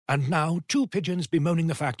And now, two pigeons bemoaning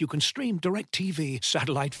the fact you can stream DirecTV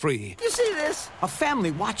satellite-free. You see this? A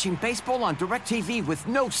family watching baseball on DirecTV with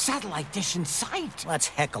no satellite dish in sight. Let's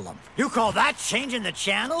heckle them. You call that changing the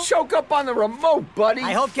channel? Choke up on the remote, buddy.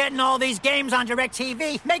 I hope getting all these games on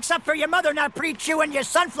DirecTV makes up for your mother not pre-chewing your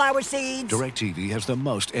sunflower seeds. DirecTV has the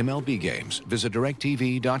most MLB games. Visit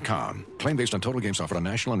DirecTV.com. Claim based on total games offered on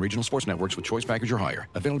national and regional sports networks with choice package or higher.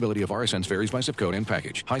 Availability of RSNs varies by zip code and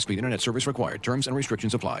package. High-speed internet service required. Terms and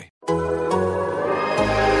restrictions apply.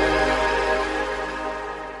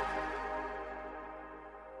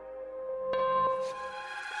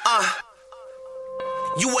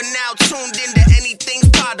 You are now tuned into Anything's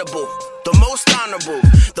Potable. The most honorable,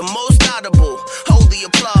 the most audible. Hold the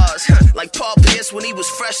applause, like Paul Pierce when he was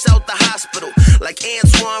fresh out the hospital. Like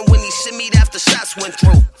Antoine when he shimmied after shots went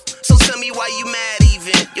through. So tell me why you mad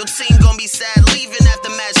even. Your team gon' be sad leaving after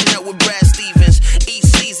matching up with Brad Stevens. Each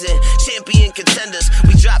season, champion contenders.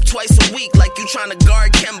 We drop twice a week like you tryna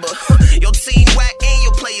guard Kemba. Your team whack and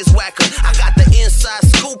your players whacker. I got the inside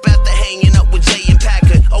scoop after hanging up with Jay and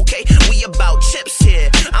Packard. Okay, we about chips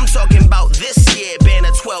here. I'm talking about this year,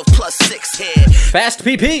 banner 12 plus 6 here. Fast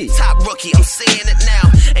PP. Top rookie, I'm saying it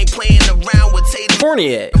now. Ain't playing around with Tatum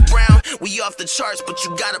Fournier. Brown. We off the charts, but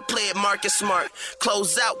you gotta play it Marcus Smart.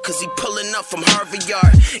 Close out, cause he pulling up from Harvard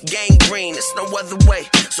Yard. Gang green, it's no other way.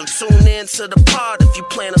 So tune in to the pod if you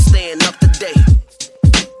plan on staying up to date.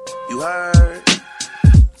 You heard?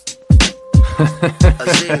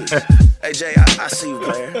 Aziz. Hey Jay, I see you,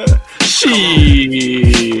 player.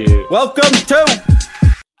 Shit. Welcome to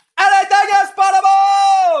Anything's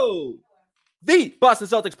Potable, the Boston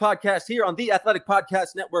Celtics podcast here on the Athletic Podcast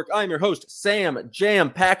Network. I'm your host, Sam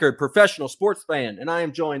Jam Packard, professional sports fan, and I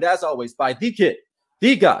am joined, as always, by the kid,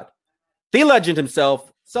 the god, the legend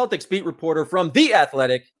himself, Celtics beat reporter from The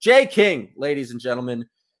Athletic, Jay King, ladies and gentlemen.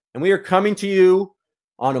 And we are coming to you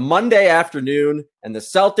on a Monday afternoon, and the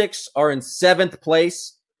Celtics are in 7th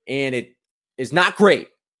place, and it is not great.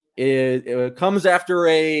 It comes after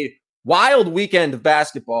a wild weekend of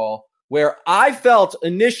basketball where I felt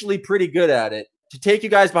initially pretty good at it. To take you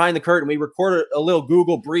guys behind the curtain, we recorded a little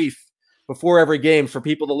Google brief before every game for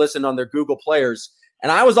people to listen on their Google players.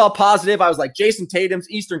 And I was all positive. I was like, Jason Tatum's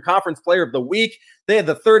Eastern Conference Player of the Week. They had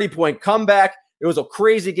the 30-point comeback. It was a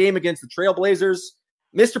crazy game against the Trailblazers.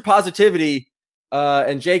 Mr. Positivity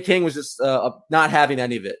and Jay King was just not having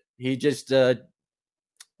any of it. He just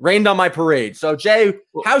rained on my parade. So, Jay,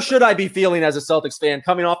 how should I be feeling as a Celtics fan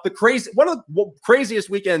coming off one of the craziest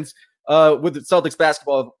weekends with the Celtics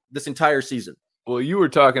basketball this entire season? Well, you were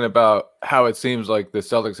talking about how it seems like the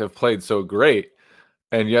Celtics have played so great,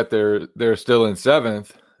 and yet they're still in 7th.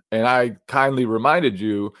 And I kindly reminded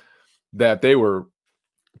you that they were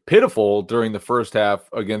pitiful during the first half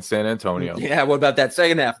against San Antonio. Yeah, what about that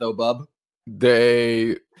second half, though, bub?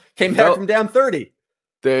 They came back from down 30.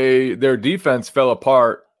 Their defense fell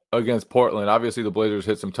apart against Portland. Obviously, the Blazers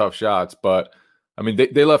hit some tough shots, but I mean,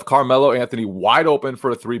 they left Carmelo Anthony wide open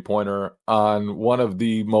for a three-pointer on one of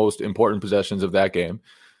the most important possessions of that game.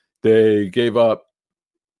 They gave up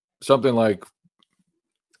something like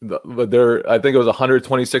I think it was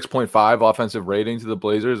 126.5 offensive rating to the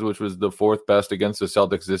Blazers, which was the 4th best against the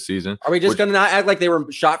Celtics this season. Are we just going to not act like they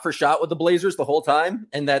were shot for shot with the Blazers the whole time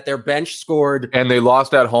and that their bench scored? And they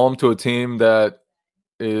lost at home to a team that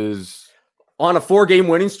is on a 4-game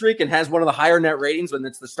winning streak and has one of the higher net ratings when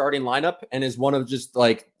it's the starting lineup and is one of just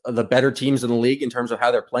like the better teams in the league in terms of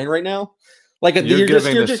how they're playing right now. Like you're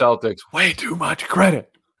giving the Celtics way too much credit.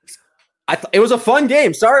 It was a fun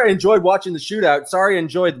game. Sorry, I enjoyed watching the shootout. Sorry, I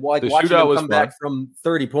enjoyed watching them come back from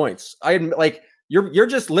 30 points. You're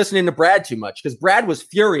just listening to Brad too much because Brad was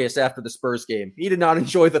furious after the Spurs game. He did not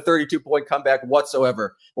enjoy the 32-point comeback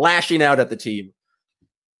whatsoever, lashing out at the team.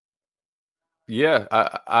 Yeah,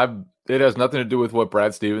 it has nothing to do with what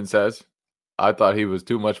Brad Stevens says. I thought he was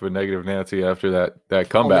too much of a negative Nancy after that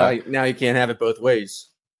comeback. Now you can't have it both ways.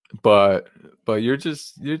 But you're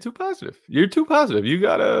too positive. You're too positive. You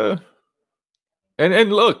gotta.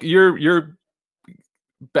 And look, you're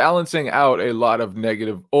balancing out a lot of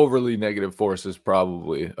overly negative forces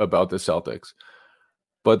probably about the Celtics.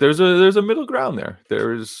 But there's a middle ground there.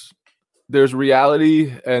 There's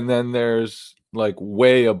reality, and then there's like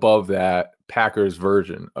way above that Packers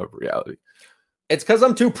version of reality. It's because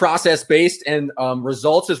I'm too process-based, and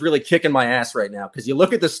results is really kicking my ass right now. Because you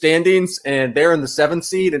look at the standings, and they're in the 7th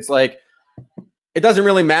seed. It's like, it doesn't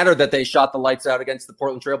really matter that they shot the lights out against the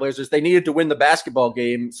Portland Trailblazers. They needed to win the basketball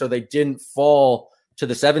game so they didn't fall to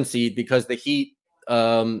the 7th seed because the Heat,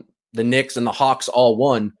 the Knicks, and the Hawks all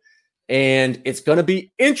won. And it's going to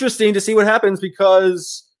be interesting to see what happens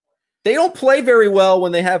because they don't play very well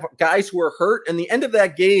when they have guys who are hurt. And the end of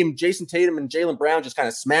that game, Jason Tatum and Jaylen Brown just kind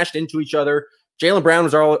of smashed into each other. Jaylen Brown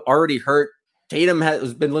was already hurt. Tatum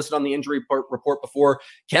has been listed on the injury report before.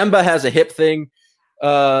 Kemba has a hip thing.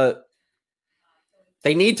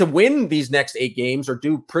 They need to win these next 8 games or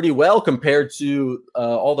do pretty well compared to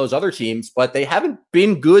all those other teams, but they haven't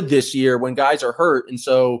been good this year when guys are hurt. And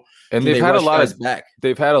so, they've had a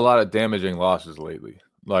lot of damaging losses lately.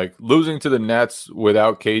 Like losing to the Nets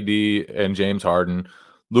without KD and James Harden,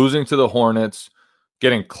 losing to the Hornets,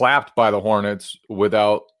 getting clapped by the Hornets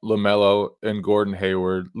without LaMelo and Gordon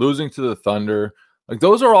Hayward, losing to the Thunder. Like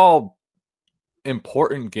those are all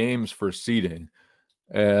important games for seeding.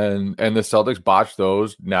 And the Celtics botched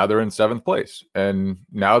those. Now they're in 7th place. And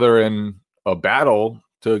now they're in a battle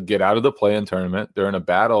to get out of the play-in tournament. They're in a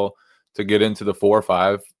battle to get into the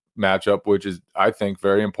 4-5 matchup, which is, I think,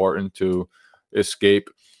 very important to escape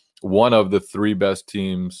one of the 3 best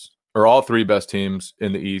teams or all 3 best teams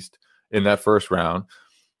in the East in that first round.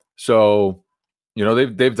 So, you know,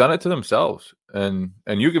 they've done it to themselves, and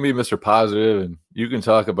you can be Mr. Positive and you can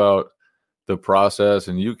talk about the process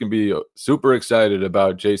and you can be super excited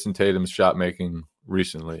about Jason Tatum's shot making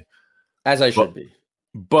recently, as I should be.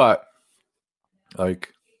 But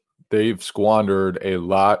like they've squandered a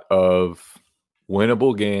lot of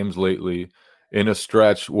winnable games lately in a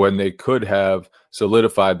stretch when they could have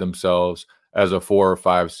solidified themselves as a 4 or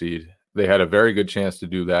 5 seed. They had a very good chance to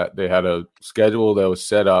do that. They had a schedule that was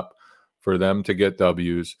set up for them to get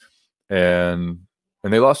W's, and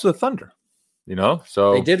they lost to the Thunder, you know?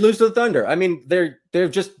 So they did lose to the Thunder. I mean,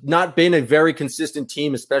 they've just not been a very consistent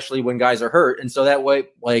team, especially when guys are hurt. And so that way,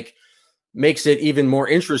 like, makes it even more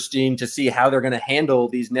interesting to see how they're going to handle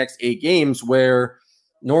these next 8 games where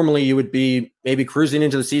normally you would be maybe cruising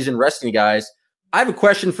into the season resting guys. I have a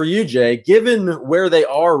question for you, Jay. Given where they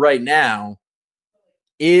are right now,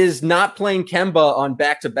 is not playing Kemba on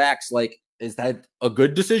back-to-backs, like, is that a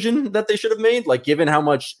good decision that they should have made? Like, given how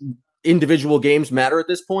much individual games matter at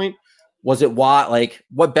this point, was it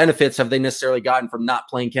what benefits have they necessarily gotten from not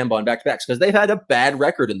playing Kemba on back-to-backs? Because they've had a bad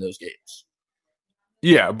record in those games.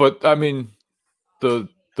 Yeah, but I mean, the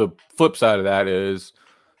flip side of that is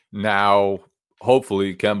now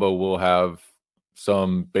hopefully Kemba will have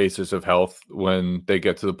some basis of health when they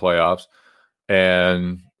get to the playoffs,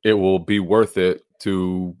 and it will be worth it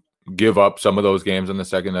to give up some of those games on the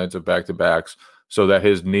second nights of back-to-backs so that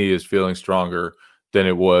his knee is feeling stronger than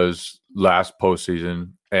it was last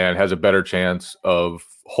postseason and has a better chance of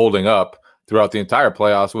holding up throughout the entire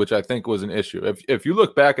playoffs, which I think was an issue. If you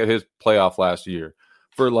look back at his playoff last year,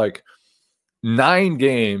 for like 9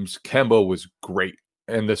 games, Kemba was great,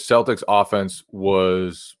 and the Celtics offense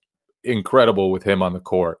was incredible with him on the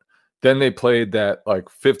court. Then they played that like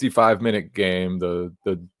 55-minute game, the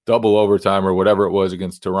double overtime or whatever it was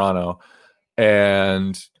against Toronto,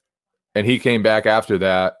 and he came back after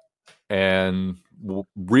that and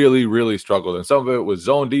really, really struggled. And some of it was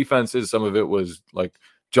zone defenses, some of it was like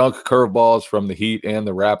junk curveballs from the Heat and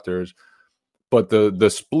the Raptors. But the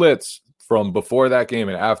splits from before that game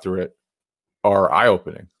and after it are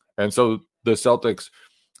eye-opening. And so the Celtics,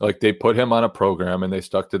 like, they put him on a program and they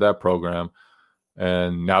stuck to that program.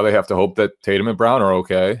 And now they have to hope that Tatum and Brown are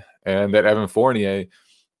okay and that Evan Fournier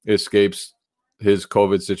escapes his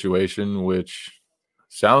COVID situation, which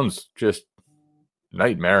sounds just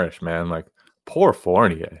nightmarish, man. Like, poor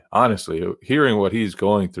Fournier. Honestly, hearing what he's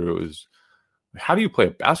going through is, how do you play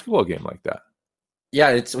a basketball game like that?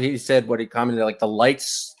 Yeah, he said what he commented, like the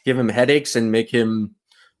lights give him headaches and make him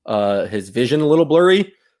his vision a little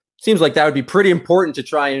blurry. Seems like that would be pretty important to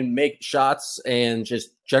try and make shots and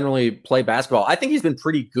just generally play basketball. I think he's been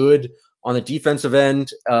pretty good on the defensive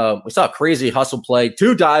end. We saw a crazy hustle play,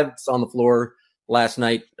 2 dives on the floor last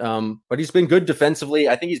night, but he's been good defensively.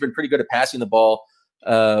 I think he's been pretty good at passing the ball.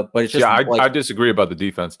 But it's just I disagree about the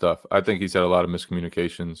defense stuff. I think he's had a lot of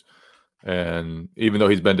miscommunications. And even though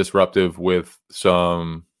he's been disruptive with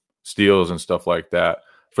some steals and stuff like that,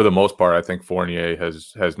 for the most part, I think Fournier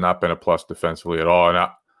has not been a plus defensively at all. And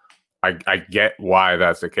I get why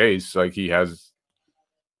that's the case. Like,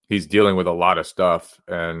 he's dealing with a lot of stuff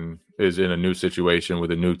and is in a new situation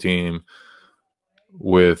with a new team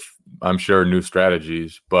with, I'm sure, new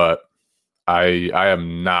strategies. But I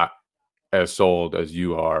am not as sold as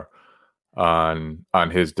you are on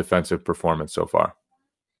his defensive performance so far.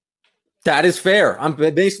 That is fair. I'm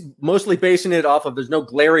mostly basing it off of there's no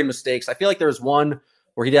glaring mistakes. I feel like there was one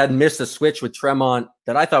where he had missed a switch with Tremont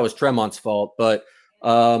that I thought was Tremont's fault, but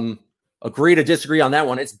agree to disagree on that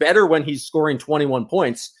one. It's better when he's scoring 21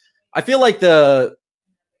 points. I feel like I'm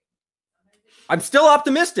still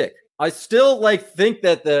optimistic. I still think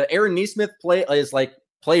that the Aaron Nesmith play is like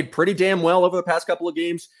played pretty damn well over the past couple of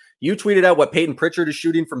games. You tweeted out what Peyton Pritchard is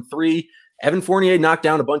shooting from 3. Evan Fournier knocked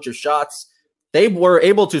down a bunch of shots. They were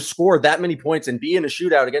able to score that many points and be in a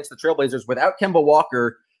shootout against the Trailblazers without Kemba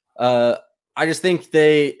Walker. I just think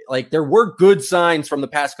there were good signs from the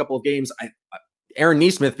past couple of games. Aaron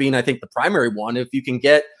Nesmith being, I think, the primary one. If you can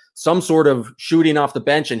get some sort of shooting off the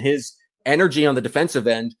bench and his energy on the defensive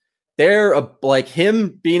end,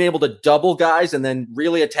 him being able to double guys and then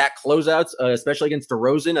really attack closeouts, especially against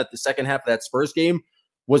DeRozan at the second half of that Spurs game,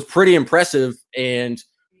 was pretty impressive. And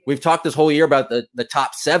we've talked this whole year about the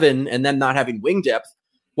top 7 and them not having wing depth.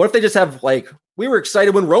 What if they just have, we were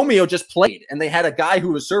excited when Romeo just played and they had a guy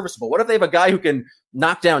who was serviceable. What if they have a guy who can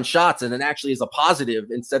knock down shots and then actually is a positive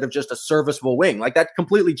instead of just a serviceable wing? That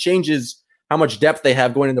completely changes how much depth they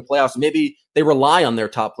have going into playoffs. Maybe they rely on their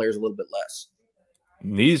top players a little bit less.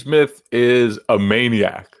 Nesmith is a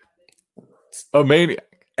maniac. A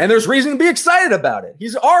maniac. And there's reason to be excited about it.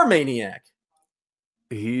 He's our maniac.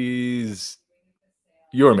 He's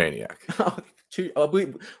your maniac.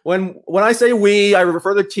 When I say we, I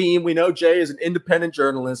refer to the team. We know Jay is an independent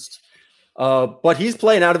journalist, but he's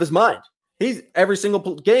playing out of his mind. He's every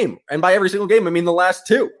single game. And by every single game, I mean the last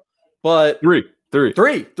 2. But Three.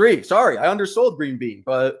 Sorry, I undersold Green Bean,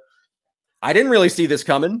 but I didn't really see this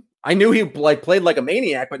coming. I knew he played like a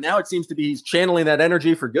maniac, but now it seems to be he's channeling that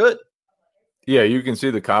energy for good. Yeah, you can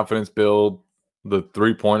see the confidence build. The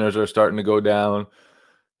 3-pointers are starting to go down.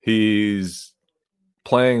 He's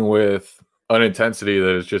playing with an intensity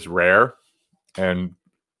that is just rare and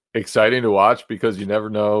exciting to watch because you never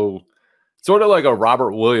know. Sort of like a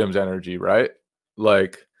Robert Williams energy, right?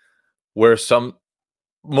 Where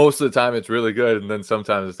most of the time it's really good, and then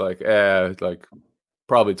sometimes it's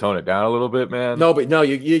probably tone it down a little bit, man. No, but no,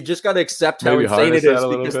 you just got to accept how insane it is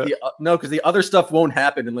because the other stuff won't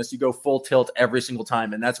happen unless you go full tilt every single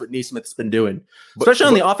time, and that's what Nesmith's been doing, especially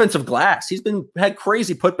on the offensive glass. He's had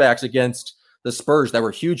crazy putbacks against the Spurs that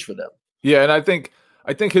were huge for them. Yeah, and I think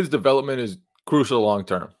his development is crucial long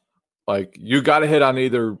term. You got to hit on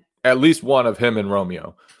either at least one of him and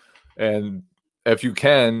Romeo, and if you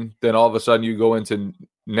can, then all of a sudden you go into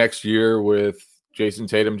next year with Jason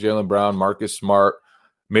Tatum, Jaylen Brown, Marcus Smart,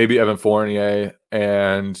 maybe Evan Fournier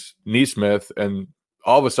and Nesmith, and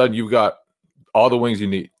all of a sudden you've got all the wings you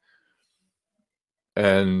need.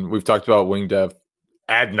 And we've talked about wing depth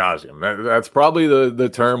ad nauseum. That's probably the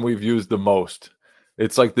term we've used the most.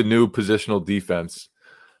 It's like the new positional defense.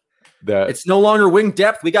 That it's no longer wing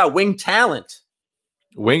depth. We got wing talent.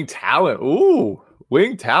 Wing talent. Ooh,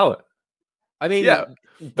 wing talent. I mean, yeah.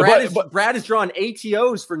 Brad is drawing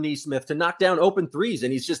ATOs for Nesmith to knock down open threes,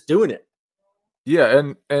 and he's just doing it. Yeah,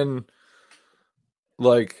 and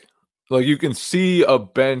you can see a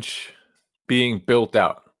bench being built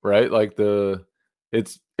out, right?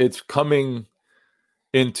 It's coming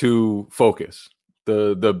into focus.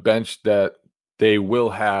 The bench that they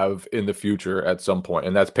will have in the future at some point,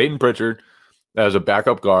 and that's Peyton Pritchard as a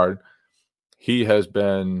backup guard. He has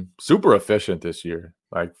been super efficient this year.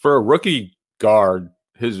 For a rookie guard,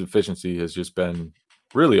 his efficiency has just been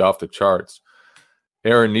really off the charts.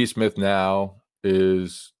 Aaron Nesmith now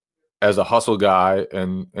is as a hustle guy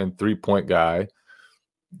and 3-point guy.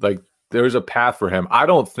 There's a path for him. I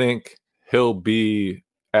don't think he'll be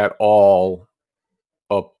at all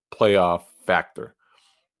a playoff factor.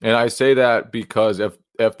 And I say that because if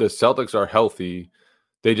the Celtics are healthy,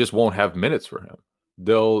 they just won't have minutes for him.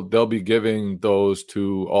 They'll be giving those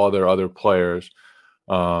to all their other players.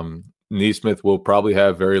 Nesmith will probably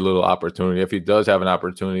have very little opportunity. If he does have an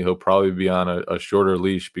opportunity, he'll probably be on a shorter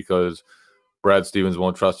leash because Brad Stevens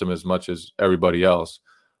won't trust him as much as everybody else.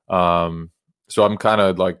 So I'm kind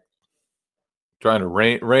of trying to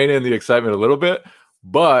rein in the excitement a little bit,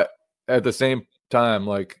 but at the same time,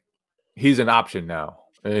 he's an option now,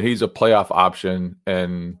 and he's a playoff option,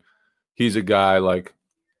 and he's a guy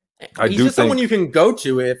he's someone you can go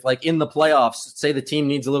to if, in the playoffs, say the team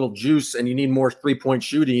needs a little juice and you need more 3-point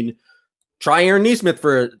shooting. Try Aaron Nesmith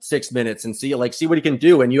for 6 minutes and see what he can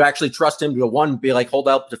do, and you actually trust him to be hold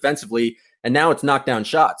out defensively. And now it's knock down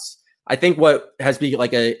shots. I think what has been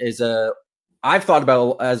I've thought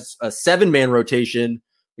about as a 7-man rotation.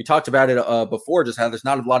 We talked about it before, just how there's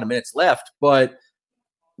not a lot of minutes left, but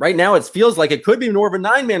right now it feels like it could be more of a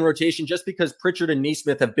 9-man rotation just because Pritchard and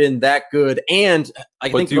Nesmith have been that good. And I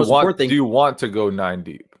think the most important thing. Do you want to go 9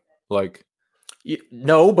 deep?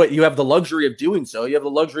 No, but you have the luxury of doing so. You have the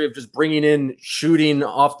luxury of just bringing in shooting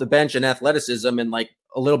off the bench and athleticism and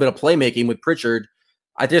a little bit of playmaking with Pritchard.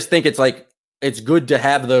 I just think it's good to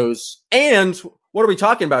have those. And what are we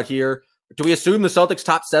talking about here? do we assume the Celtics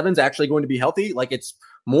top 7's actually going to be healthy? Like, it's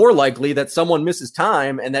more likely that someone misses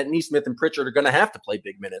time and that Nesmith and Pritchard are going to have to play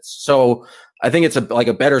big minutes. So I think it's a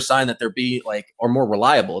better sign that they're are more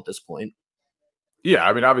reliable at this point. Yeah,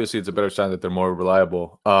 I mean, obviously it's a better sign that they're more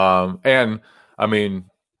reliable. And I mean,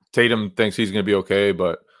 Tatum thinks he's going to be okay,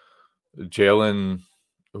 but Jalen,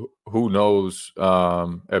 who knows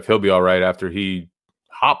if he'll be all right after he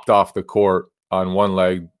hopped off the court on one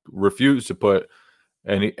leg, refused to put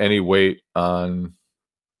any weight on.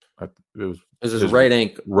 It was his right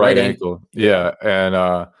ankle. Right ankle. Yeah,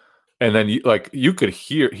 and then you could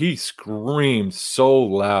hear he screamed so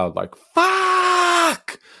loud, like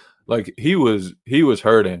 "fuck!" Like he was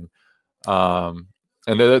hurting. And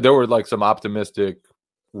there were like some optimistic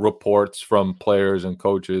reports from players and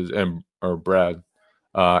coaches or Brad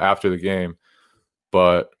after the game,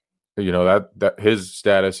 but you know that his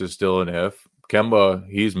status is still an if. Kemba,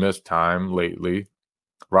 he's missed time lately.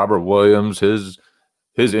 Robert Williams, his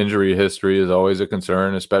injury history is always a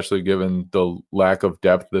concern, especially given the lack of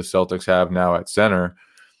depth the Celtics have now at center.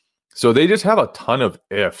 So they just have a ton of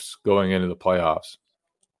ifs going into the playoffs,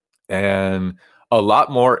 and a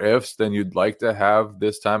lot more ifs than you'd like to have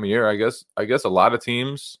this time of year. I guess a lot of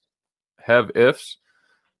teams have ifs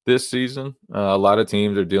this season. A lot of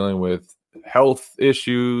teams are dealing with health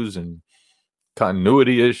issues and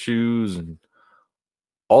continuity issues and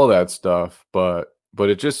all that stuff, but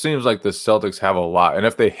it just seems like the Celtics have a lot. And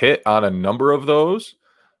if they hit on a number of those,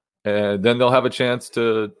 then they'll have a chance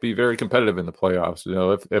to be very competitive in the playoffs. You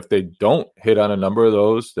know, if they don't hit on a number of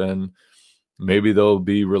those, then maybe they'll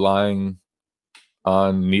be relying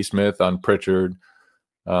on Nesmith, on Pritchard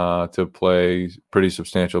to play pretty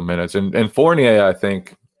substantial minutes. And Fournier, I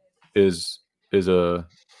think, is a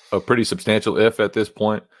pretty substantial if at this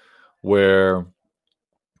point. Where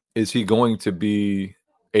is he going to be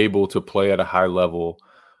able to play at a high level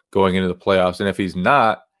going into the playoffs? And if he's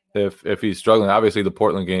not, if he's struggling, obviously the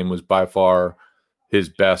Portland game was by far his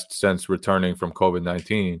best since returning from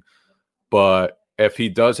COVID-19. But if he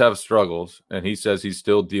does have struggles, and he says he's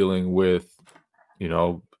still dealing with, you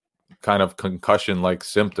know, kind of concussion-like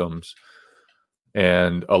symptoms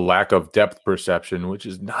and a lack of depth perception, which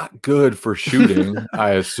is not good for shooting,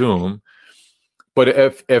 I assume. But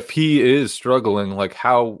if he is struggling, like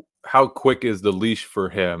how quick is the leash for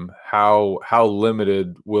him? How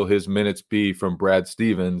limited will his minutes be from Brad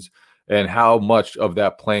Stevens? And how much of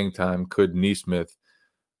that playing time could Nesmith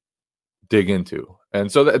dig into?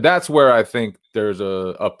 And so that's where I think there's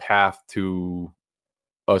a path to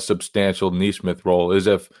a substantial Nesmith role is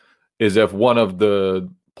if one of the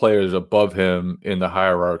players above him in the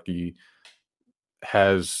hierarchy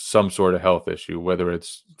has some sort of health issue, whether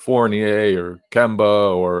it's Fournier or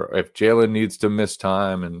Kemba, or if Jalen needs to miss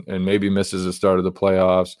time and maybe misses the start of the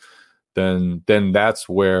playoffs, then that's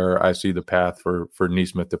where I see the path for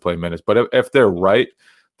Nesmith to play minutes. But if they're right,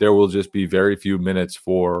 there will just be very few minutes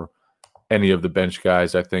for any of the bench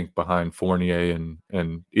guys, I think, behind Fournier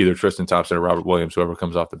and either Tristan Thompson or Robert Williams, whoever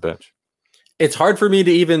comes off the bench. It's hard for me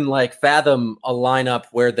to even fathom a lineup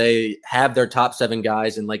where they have their top 7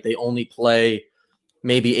 guys and they only play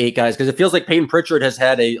maybe 8 guys, because it feels like Peyton Pritchard has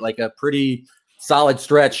had a pretty solid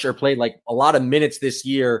stretch or played a lot of minutes this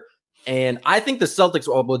year. And I think the Celtics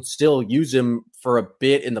would still use him for a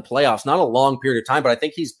bit in the playoffs, not a long period of time, but I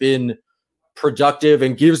think he's been productive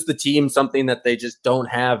and gives the team something that they just don't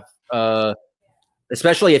have.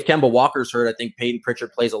 Especially if Kemba Walker's hurt, I think Peyton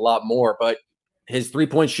Pritchard plays a lot more, but his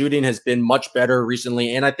 3-point shooting has been much better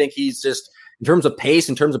recently. And I think he's just, in terms of pace,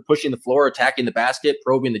 in terms of pushing the floor, attacking the basket,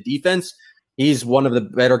 probing the defense, he's one of the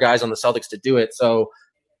better guys on the Celtics to do it. So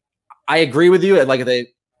I agree with you.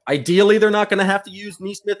 Ideally, they're not going to have to use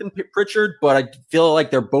Nesmith and Pritchard, but I feel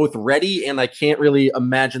like they're both ready, and I can't really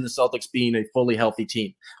imagine the Celtics being a fully healthy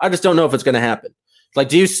team. I just don't know if it's going to happen.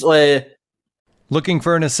 Looking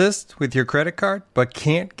for an assist with your credit card, but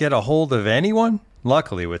can't get a hold of anyone?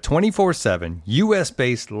 Luckily, with 24/7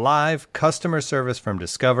 U.S.-based live customer service from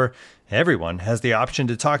Discover, everyone has the option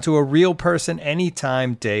to talk to a real person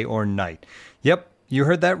anytime, day or night. Yep, you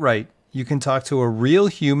heard that right. You can talk to a real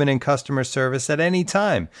human in customer service at any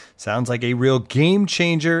time. Sounds like a real game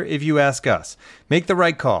changer if you ask us. Make the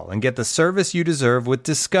right call and get the service you deserve with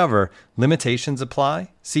Discover. Limitations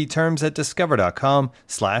apply. See terms at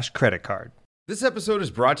discover.com/creditcard. This episode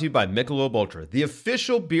is brought to you by Michelob Ultra, the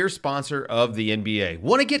official beer sponsor of the NBA.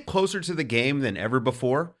 Want to get closer to the game than ever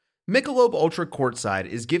before? Michelob Ultra Courtside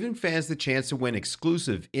is giving fans the chance to win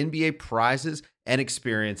exclusive NBA prizes and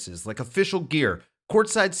experiences like official gear,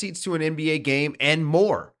 courtside seats to an NBA game, and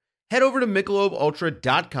more. Head over to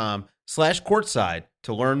MichelobUltra.com/courtside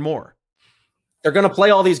to learn more. they're going to play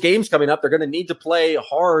all these games coming up. They're going to need to play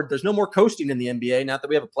hard. There's no more coasting in the NBA, not that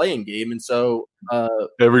we have a playing game. And so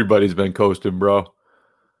everybody's been coasting, bro.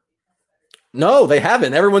 No, they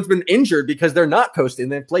haven't. Everyone's been injured because they're not coasting.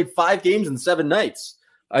 They've played 5 games in 7 nights.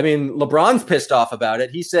 I mean, LeBron's pissed off about it.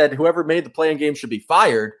 He said whoever made the playing game should be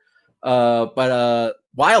fired. But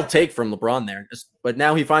wild take from LeBron there. But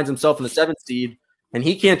now he finds himself in the 7th seed, and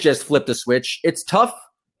he can't just flip the switch. It's tough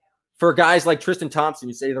for guys like Tristan Thompson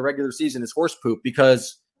who say the regular season is horse poop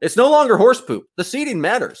because it's no longer horse poop. The seeding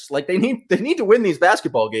matters. Like they need to win these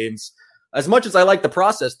basketball games. As much as I like the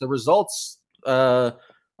process, the results are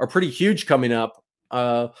pretty huge coming up.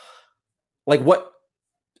 How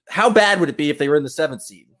bad would it be if they were in the 7th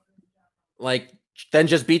seed? Like, then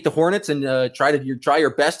just beat the Hornets and try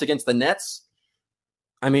your best against the Nets.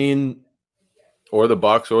 I mean, or the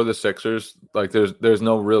Bucks or the Sixers. Like, there's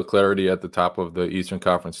no real clarity at the top of the Eastern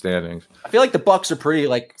Conference standings. I feel like the Bucks are pretty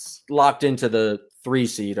locked into the 3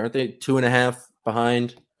 seed, aren't they? 2.5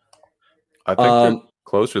 behind. I think they're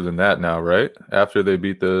closer than that now, right? After they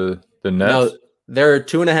beat the Nets. No, they're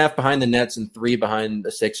 2.5 behind the Nets and 3 behind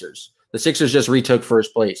the Sixers. The Sixers just retook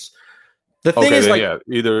first place. The thing is,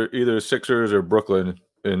 either Sixers or Brooklyn.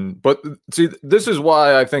 But see, this is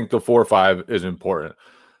why I think the 4-5 is important,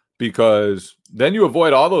 because then you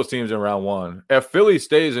avoid all those teams in round 1. If Philly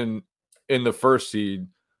stays in the 1st seed,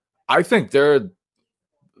 I think they're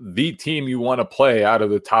the team you want to play out of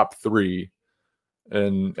the top 3.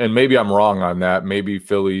 And maybe I'm wrong on that. Maybe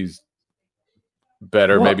Philly's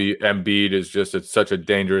better. What? Maybe Embiid is just such a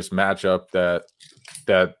dangerous matchup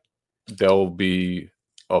that they'll be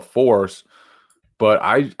a force. But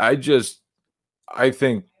I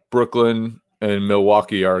think Brooklyn and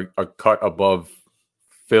Milwaukee are a cut above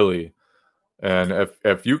Philly. And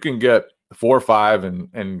if you can get 4-5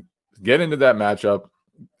 and get into that matchup,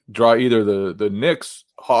 draw either the Knicks,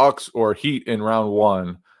 Hawks, or Heat in round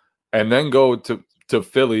 1, and then go to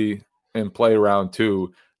Philly and play round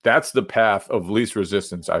 2, that's the path of least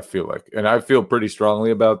resistance, I feel like. And I feel pretty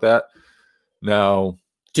strongly about that. Now,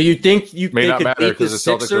 do you think may not matter because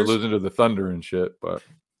the Celtics are losing to the Thunder and shit, but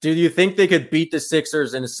do you think they could beat the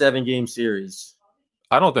Sixers in a 7-game series?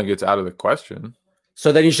 I don't think it's out of the question.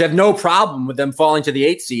 So then you should have no problem with them falling to the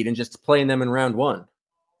 8th seed and just playing them in round 1.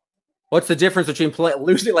 What's the difference between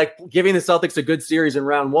losing, giving the Celtics a good series in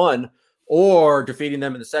round 1 or defeating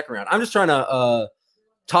them in the 2nd round? I'm just trying to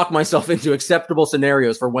talk myself into acceptable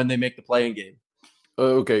scenarios for when they make the playing game.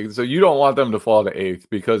 Okay, so you don't want them to fall to 8th,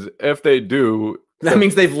 because if they do, that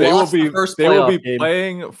means they lost the first playoff game. They will be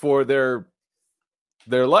playing for their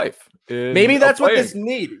life. Maybe that's what this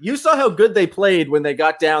need. You saw how good they played when they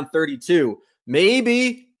got down 32.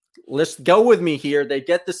 Maybe, let's go with me here, they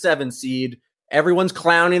get the 7th seed. Everyone's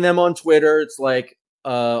clowning them on Twitter. It's like,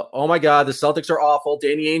 oh my God, the Celtics are awful.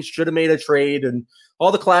 Danny Ainge should have made a trade, and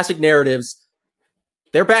all the classic narratives.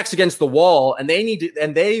 Their back's against the wall, and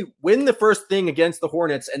they win the first thing against the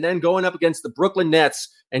Hornets, and then going up against the Brooklyn Nets,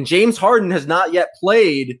 and James Harden has not yet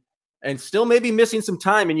played and still may be missing some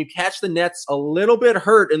time, and you catch the Nets a little bit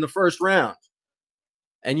hurt in the first round.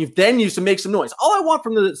 And you then used to make some noise. All I want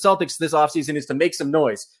from the Celtics this offseason is to make some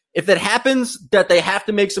noise. If it happens that they have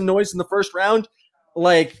to make some noise in the first round,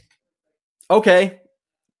 okay,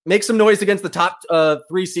 make some noise against the top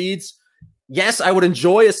 3 seeds. Yes, I would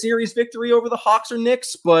enjoy a series victory over the Hawks or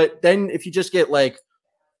Knicks, but then if you just get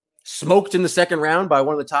smoked in the 2nd round by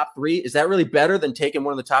one of the top 3, is that really better than taking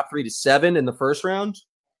one of the top 3 to 7 in the first round?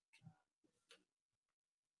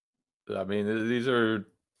 I mean, these are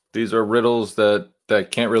riddles that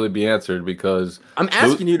can't really be answered, because I'm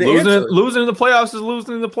asking you to answer. Losing in the playoffs is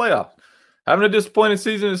losing in the playoffs. Having a disappointing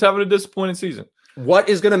season is having a disappointing season. What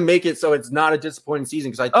is going to make it so it's not a disappointing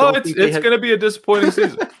season? Because it's going to be a disappointing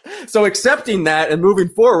season. So accepting that and moving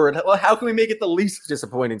forward, well, how can we make it the least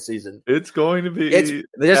disappointing season? It's going to be. They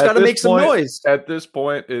just got to make some noise. At this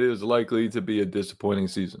point, it is likely to be a disappointing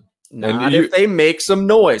season. Not if they make some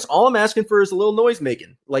noise. All I'm asking for is a little noise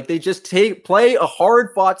making. They just play a hard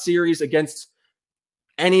fought series against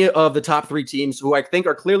any of the top 3 teams who I think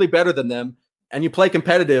are clearly better than them, and you play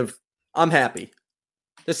competitive. I'm happy.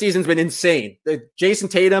 This season's been insane. Jason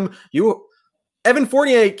Tatum, Evan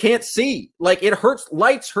Fournier can't see. It hurts.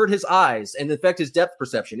 Lights hurt his eyes and affect his depth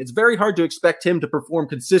perception. It's very hard to expect him to perform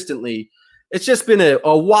consistently. It's just been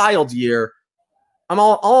a wild year.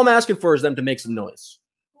 All I'm asking for is them to make some noise.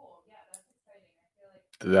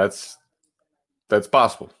 That's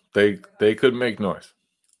possible. They could make noise.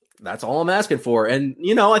 That's all I'm asking for. And,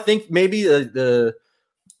 I think maybe the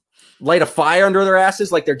light a fire under their asses,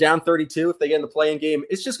 they're down 32 if they get in the playing game.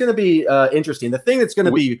 It's just going to be interesting. The thing that's going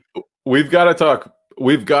to be... We've got to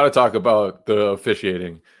talk about the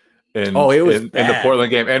officiating. in in the Portland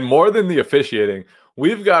game. And more than the officiating,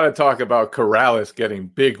 we've got to talk about Corrales getting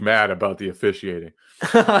big mad about the officiating.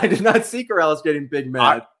 I did not see Corrales getting big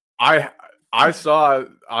mad. I saw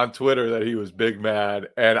on Twitter that he was big mad,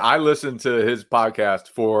 and I listened to his podcast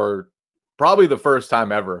for probably the first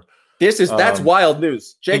time ever. That's wild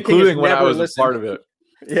news. Jake including King when I was listened. part of it.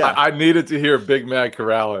 Yeah, I needed to hear Big Mad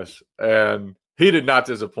Corrales, and he did not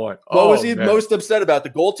disappoint. What was he most upset about? The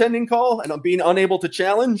goaltending call and being unable to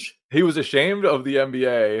challenge? He was ashamed of the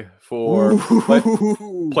NBA for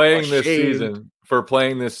playing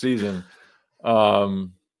this season.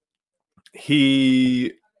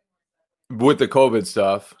 He with the COVID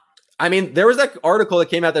stuff. I mean, there was that article that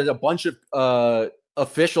came out that a bunch of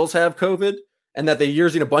officials have COVID and that they're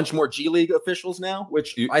using a bunch more G League officials now,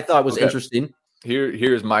 which I thought was interesting.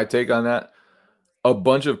 Here's my take on that. A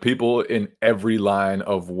bunch of people in every line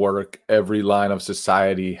of work, every line of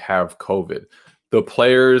society have COVID. The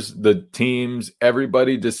players, the teams,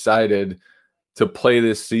 everybody decided to play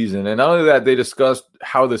this season. And not only that, they discussed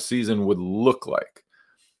how the season would look like.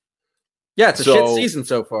 Yeah, it's a shit season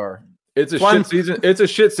so far. It's a shit season. It's a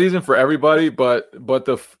shit season for everybody, but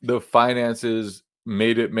the finances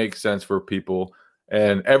made it make sense for people,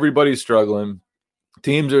 and everybody's struggling.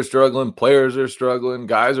 Teams are struggling, players are struggling,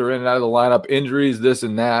 guys are in and out of the lineup, injuries, this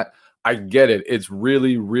and that. I get it. It's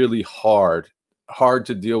really, really hard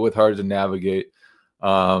to deal with, hard to navigate.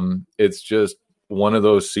 It's just one of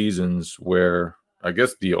those seasons where, I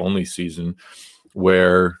guess the only season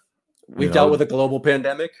where we've dealt with a global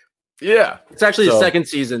pandemic. Yeah. It's actually the second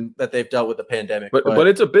season that they've dealt with the pandemic. But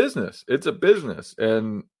it's a business. It's a business.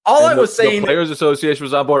 And I was saying, the Players Association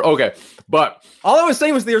was on board. Okay. But all I was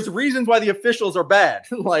saying was there's reasons why the officials are bad,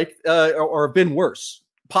 like, or have been worse,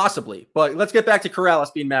 possibly. But let's get back to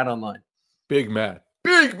Corrales being mad online. Big mad.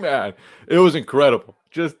 It was incredible.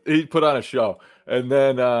 Just, he put on a show. And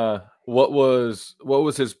then what was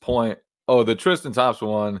his point? Oh, the Tristan Thompson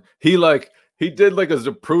one. He did like a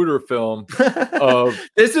Zapruder film of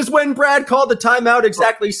this is when Brad called the timeout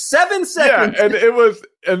exactly 7 seconds. Yeah,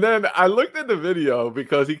 and then I looked at the video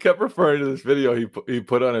because he kept referring to this video he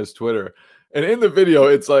put on his Twitter. And in the video,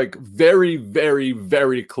 it's like very, very,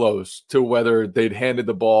 very close to whether they'd handed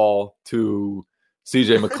the ball to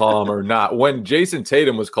CJ McCollum or not when Jason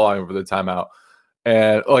Tatum was calling for the timeout,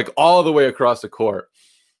 and like all the way across the court.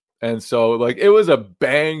 And so like it was a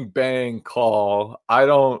bang call. I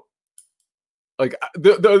don't like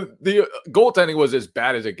the goaltending was as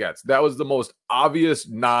bad as it gets. That was the most obvious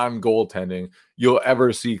non-goaltending you'll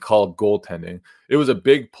ever see called goaltending. It was a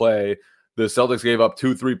big play. The Celtics gave up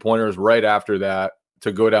 2 3-pointers right after that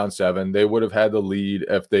to go down 7. They would have had the lead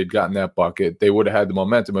if they'd gotten that bucket. They would have had the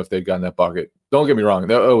momentum if they'd gotten that bucket. Don't get me wrong.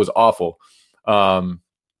 It was awful.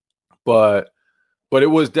 But it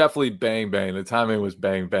was definitely bang. The timing was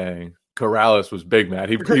bang. Corrales was big mad.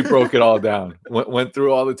 He broke it all down. Went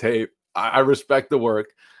through all the tape. I respect the work.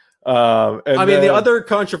 The other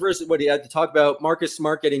controversy, what he had to talk about, Marcus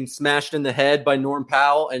Smart getting smashed in the head by Norm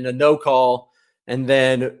Powell and a no call. And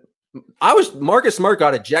then Marcus Smart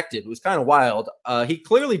got ejected. It was kind of wild. He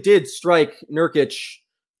clearly did strike Nurkic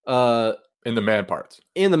in the man parts,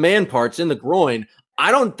 in the groin.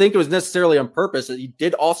 I don't think it was necessarily on purpose. He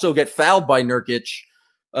did also get fouled by Nurkic.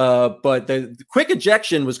 But the quick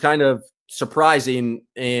ejection was kind of surprising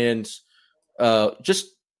and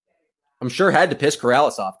I'm sure had to piss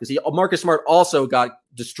Corrales off because Marcus Smart also got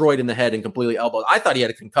destroyed in the head and completely elbowed. I thought he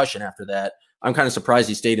had a concussion after that. I'm kind of surprised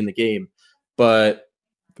he stayed in the game, but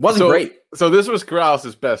it wasn't great. So this was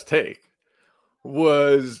Corrales' best take.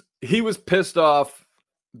 He was pissed off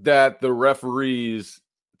that the referees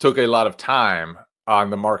took a lot of time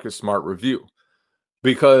on the Marcus Smart review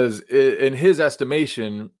because in his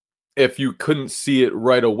estimation, if you couldn't see it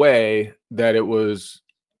right away that it was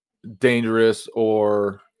dangerous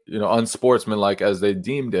or unsportsmanlike as they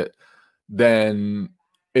deemed it, then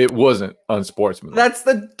it wasn't unsportsmanlike.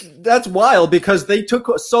 That's wild because they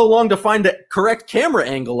took so long to find the correct camera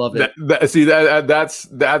angle of it. That's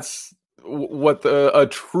what a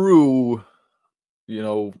true,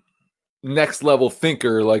 next level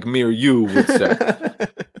thinker like me or you would say.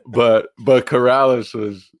 but Corrales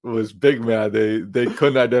was big mad. They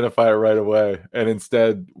couldn't identify it right away, and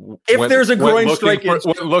instead, there's a groin strike, went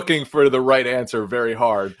looking for the right answer very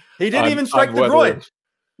hard. He didn't even strike the groin.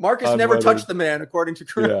 Marcus never touched the man, according to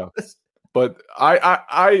Corrales. Yeah. But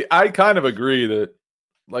I kind of agree that,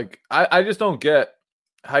 like, I just don't get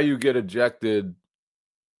how you get ejected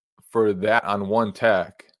for that on one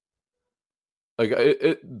tack.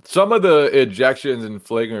 Like some of the ejections and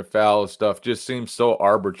flagrant foul stuff just seems so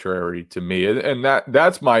arbitrary to me, and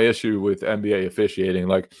that's my issue with NBA officiating.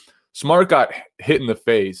 Like Smart got hit in the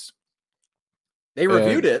face They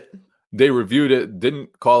reviewed it. They reviewed it,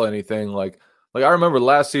 didn't call anything. Like I remember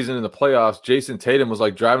last season in the playoffs, Jason Tatum was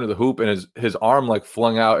like driving to the hoop and his arm like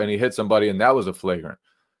flung out and he hit somebody, and that was a flagrant.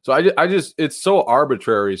 So I just it's so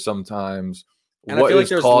arbitrary sometimes. And what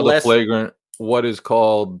is called a flagrant, what is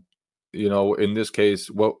called, in this case,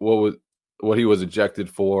 what he was ejected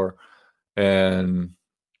for, and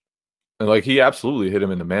like he absolutely hit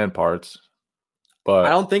him in the man parts. But I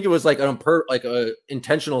don't think it was like a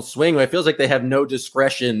intentional swing. It feels like they have no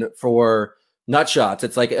discretion for nut shots.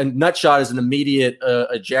 It's like a nut shot is an immediate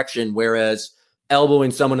ejection, whereas elbowing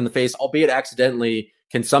someone in the face, albeit accidentally,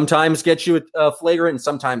 can sometimes get you a flagrant and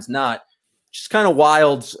sometimes not. Just kind of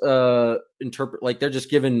wild interpret, like they're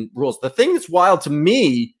just given rules. The thing that's wild to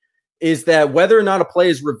me is that whether or not a play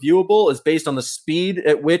is reviewable is based on the speed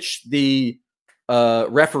at which the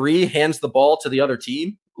referee hands the ball to the other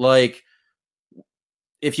team. Like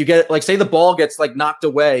if you get, like, say the ball gets like knocked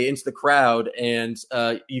away into the crowd and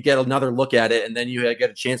you get another look at it and then you get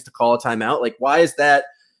a chance to call a timeout. Like, why is that?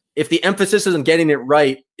 If the emphasis isn't getting it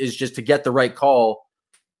right is just to get the right call,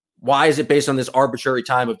 why is it based on this arbitrary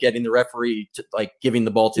time of getting the referee to like giving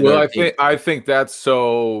the ball to the team? I think that's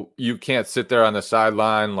so you can't sit there on the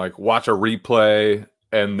sideline, like watch a replay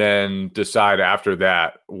and then decide after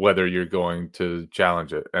that whether you're going to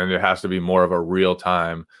challenge it. And it has to be more of a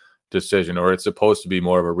real-time decision, or it's supposed to be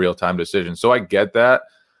more of a real-time decision. So I get that.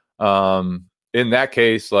 In that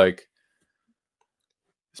case, like,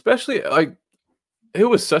 especially like, it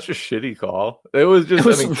was such a shitty call. It was just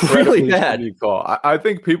an incredibly really bad shitty call. I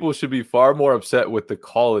think people should be far more upset with the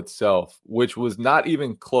call itself, which was not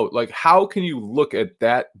even close. Like, how can you look at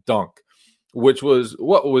that dunk, which was,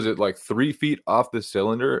 what was it, like 3 feet off the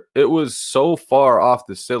cylinder? It was so far off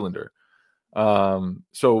the cylinder.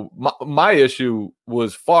 So my issue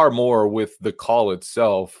was far more with the call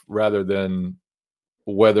itself rather than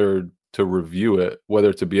whether to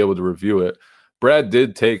be able to review it. Brad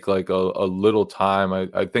did take like a little time.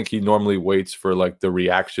 I think he normally waits for like the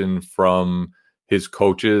reaction from his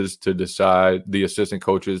coaches to decide, the assistant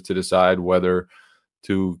coaches to decide whether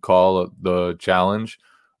to call the challenge.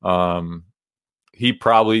 He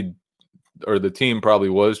probably, or the team probably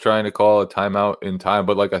was trying to call a timeout in time,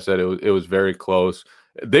 but like I said, it was very close.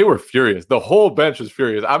 They were furious. The whole bench was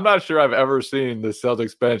furious. I'm not sure I've ever seen the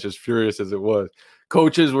Celtics bench as furious as it was.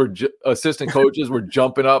 Assistant coaches were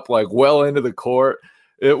jumping up like well into the court.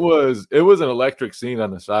 It was an electric scene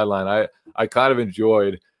on the sideline. I kind of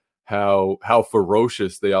enjoyed how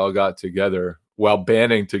ferocious they all got together while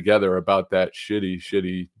banding together about that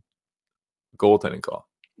shitty goaltending call.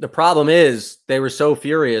 The problem is they were so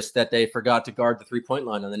furious that they forgot to guard the 3-point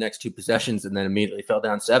line on the next 2 possessions and then immediately fell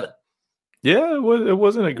down 7. Yeah, it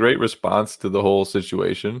wasn't a great response to the whole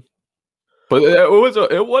situation. But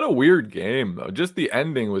what a weird game, though. Just the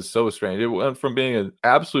ending was so strange. It went from being an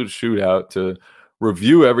absolute shootout to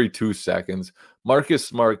review every 2 seconds. Marcus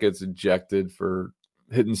Smart gets ejected for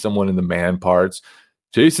hitting someone in the man parts.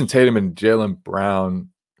 Jason Tatum and Jaylen Brown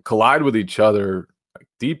collide with each other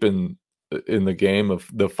deep in the game of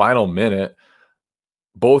the final minute.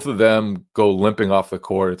 Both of them go limping off the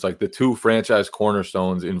court. It's like the 2 franchise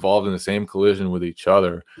cornerstones involved in the same collision with each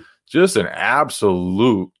other. Just an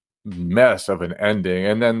absolute mess of an ending.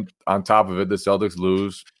 And then on top of it, the Celtics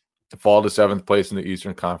lose, fall to 7th place in the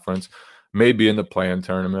Eastern Conference, maybe in the play-in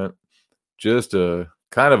tournament. Just a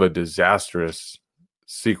kind of a disastrous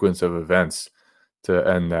sequence of events to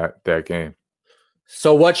end that game.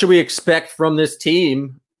 So what should we expect from this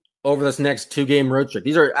team over this next 2-game road trip?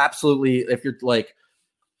 These are absolutely, if you're like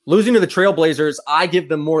losing to the Trailblazers, I give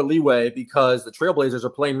them more leeway because the Trailblazers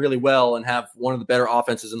are playing really well and have one of the better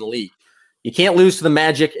offenses in the league. You can't lose to the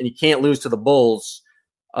Magic and you can't lose to the Bulls.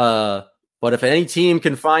 But if any team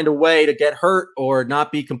can find a way to get hurt or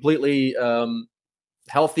not be completely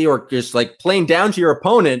healthy or just like playing down to your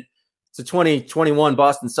opponent, it's a 2021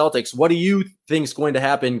 Boston Celtics. What do you think is going to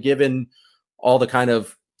happen given all the kind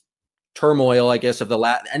of turmoil, I guess, of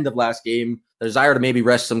the end of last game, the desire to maybe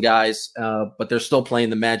rest some guys, but they're still playing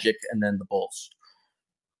the Magic and then the Bulls?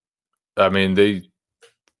 I mean,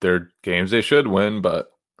 they're games they should win, but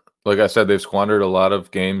like I said, they've squandered a lot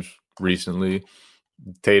of games recently.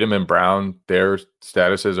 Tatum and Brown, their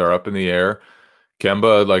statuses are up in the air.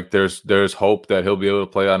 Kemba, like there's hope that he'll be able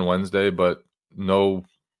to play on Wednesday, but no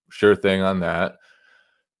sure thing on that.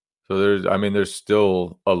 So there's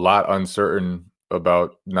still a lot uncertain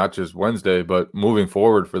about not just Wednesday, but moving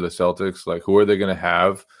forward for the Celtics. Like, who are they going to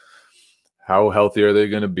have? How healthy are they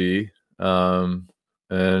going to be?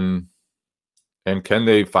 And can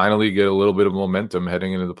they finally get a little bit of momentum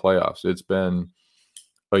heading into the playoffs? It's been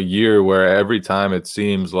a year where every time it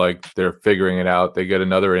seems like they're figuring it out, they get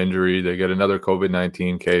another injury, they get another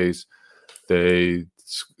COVID-19 case, they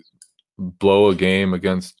blow a game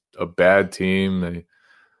against a bad team.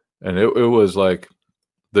 It was like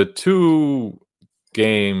the two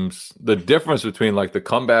games, the difference between like the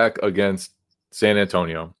comeback against San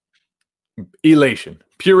Antonio, elation,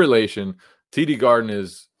 pure elation. TD Garden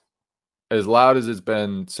is as loud as it's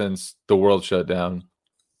been since the world shut down.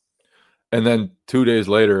 And then 2 days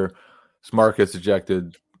later, Smart gets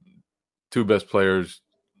ejected. Two best players,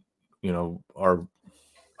 are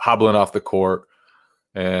hobbling off the court,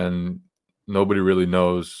 and nobody really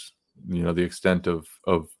knows, the extent of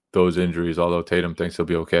those injuries, although Tatum thinks he'll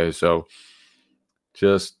be okay. So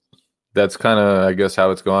just that's kind of, I guess,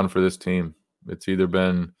 how it's gone for this team. It's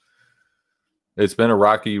been a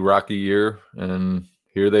rocky year, and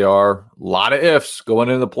here they are. A lot of ifs going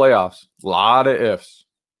into the playoffs. A lot of ifs.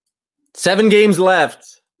 7 games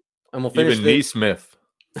left, and we'll finish. Even Neesmith.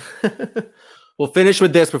 We'll finish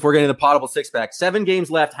with this before getting the potable six-pack. 7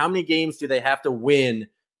 games left. How many games do they have to win,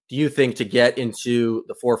 do you think, to get into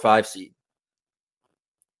the 4-5 seed?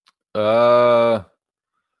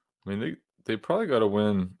 They probably got to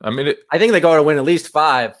win. I think they got to win at least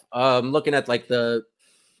 5. Looking at like the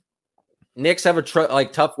Knicks have a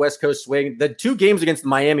tough West Coast swing. The 2 games against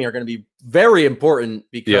Miami are going to be very important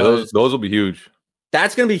because those will be huge.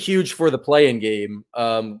 That's going to be huge for the play-in game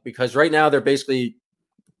because right now they're basically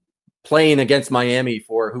playing against Miami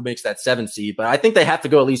for who makes that 7 seed. But I think they have to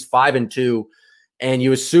go at least 5-2, and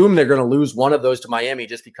you assume they're going to lose one of those to Miami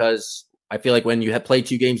just because I feel like when you have played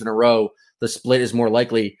 2 games in a row, the split is more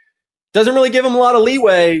likely. Doesn't really give them a lot of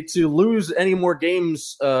leeway to lose any more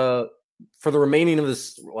games for the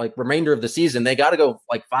remainder of the season. They got to go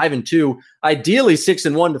like 5-2, ideally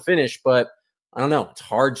 6-1 to finish. But I don't know. It's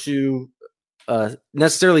hard to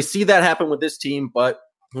necessarily see that happen with this team, but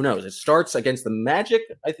who knows? It starts against the Magic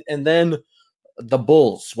and then the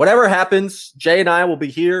Bulls. Whatever happens, Jay and I will be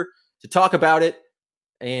here to talk about it,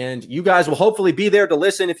 and you guys will hopefully be there to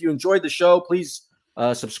listen. If you enjoyed the show, please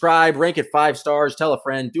subscribe, rank it 5 stars, tell a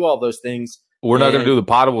friend, do all those things. We're not going to do the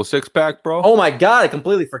potable 6-pack, bro? Oh my God, I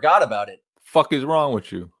completely forgot about it. Fuck is wrong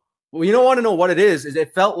with you? Well, you don't want to know what it is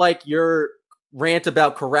it felt like your rant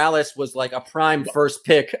about Corrales was like a prime first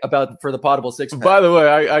pick for the potable 6-pack. By the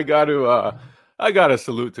way, I got to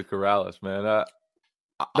salute to Corrales, man.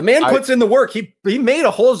 The man puts in the work. He made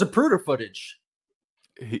a whole Zapruder footage.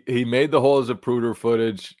 He made the whole Zapruder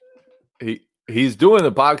footage. He's doing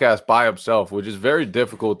the podcast by himself, which is very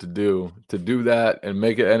difficult to do. To do that and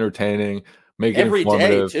make it entertaining, make it every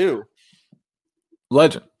informative. Day too.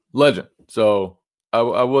 Legend. So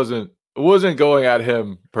I wasn't going at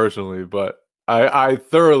him personally, but I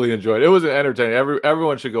thoroughly enjoyed it. It was entertaining.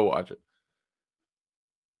 Everyone should go watch it.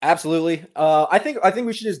 Absolutely. I think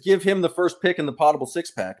we should just give him the first pick in the potable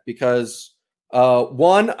 6-pack because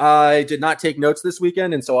one, I did not take notes this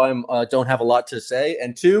weekend, and so I don't have a lot to say.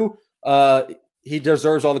 And 2, he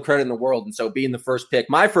deserves all the credit in the world. And so being the first pick,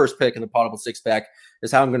 my first pick in the potable 6-pack,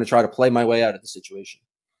 is how I'm going to try to play my way out of the situation.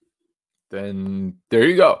 Then there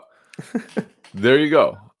you go. There you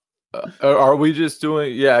go. Are we just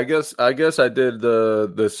doing? Yeah, I guess I did the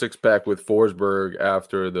 6-pack with Forsberg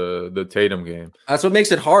after the Tatum game. That's what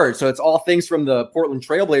makes it hard. So it's all things from the Portland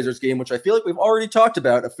Trailblazers game, which I feel like we've already talked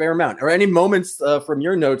about a fair amount. Or any moments from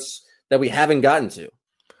your notes that we haven't gotten to?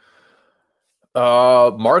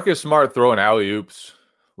 Marcus Smart throwing alley-oops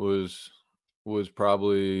was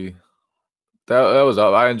probably that was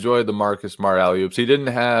up. I enjoyed the Marcus Smart alley-oops. He didn't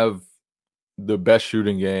have the best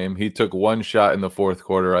shooting game. He took 1 shot in the 4th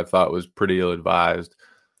quarter I thought was pretty ill-advised,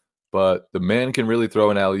 but the man can really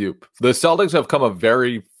throw an alley-oop. The Celtics have come a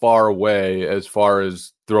very far way as far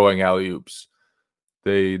as throwing alley-oops.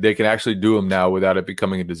 They can actually do them now without it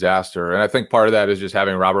becoming a disaster, and I think part of that is just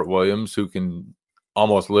having Robert Williams, who can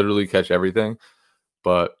almost literally catch everything,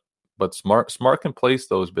 but Smart can place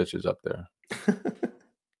those bitches up there.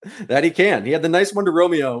 That he can. He had the nice one to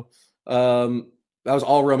Romeo. That was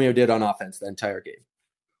all Romeo did on offense the entire game.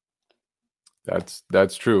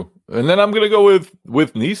 That's true. And then I'm gonna go with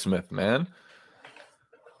Neesmith, man.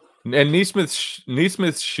 And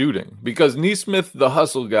Neesmith's shooting, because Neesmith, the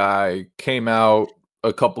hustle guy, came out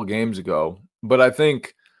a couple games ago, but I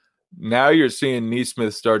think now you're seeing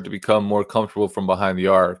Neesmith start to become more comfortable from behind the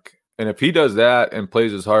arc. And if he does that and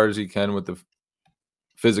plays as hard as he can with the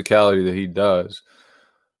physicality that he does,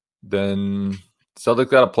 then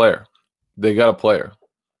Celtics got a player. They got a player.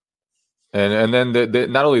 And then they,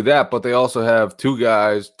 not only that, but they also have 2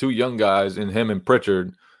 young guys in him and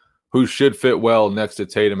Pritchard, who should fit well next to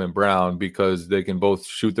Tatum and Brown because they can both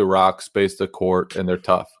shoot the rock, space the court, and they're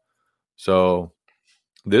tough. So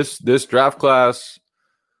this draft class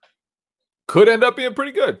could end up being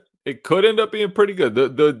pretty good. It could end up being pretty good.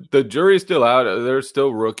 The jury's still out. There's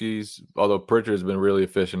still rookies, although Pritchard's been really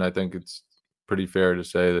efficient. I think it's pretty fair to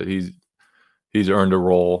say that he's earned a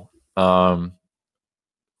role.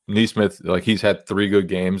 Nesmith, like, he's had 3 good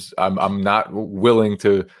games. I'm not willing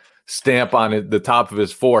to stamp on the top of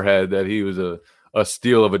his forehead that he was a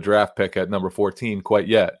steal of a draft pick at number 14 quite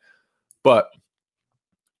yet. But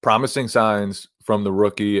promising signs from the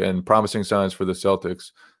rookie and promising signs for the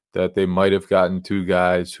Celtics that they might have gotten 2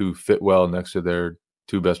 guys who fit well next to their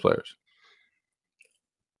 2 best players.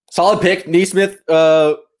 Solid pick. Nesmith,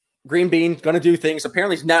 Green Bean, going to do things.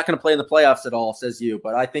 Apparently he's not going to play in the playoffs at all, says you,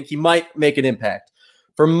 but I think he might make an impact.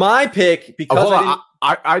 For my pick, because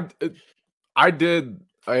I did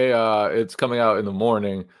it's coming out in the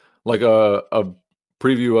morning, like a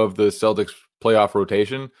preview of the Celtics playoff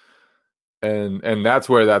rotation, and that's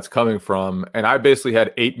where that's coming from. And I basically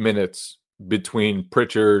had 8 minutes between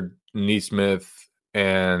Pritchard, Nesmith,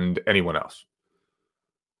 and anyone else.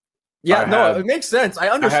 Yeah, it makes sense. I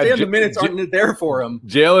understand the minutes aren't there for him.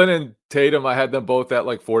 Jalen and Tatum, I had them both at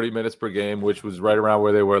like 40 minutes per game, which was right around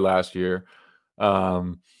where they were last year. I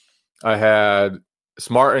had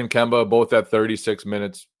Smart and Kemba both at 36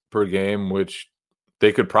 minutes per game, which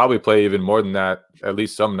they could probably play even more than that, at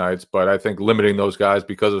least some nights. But I think limiting those guys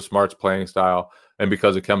because of Smart's playing style and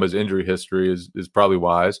because of Kemba's injury history is probably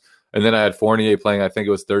wise. And then I had Fournier playing, I think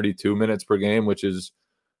it was 32 minutes per game, which is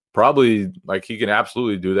probably, like, he can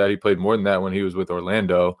absolutely do that. He played more than that when he was with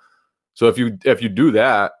Orlando. So if you do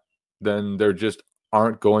that, then there just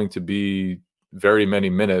aren't going to be very many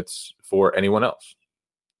minutes for anyone else.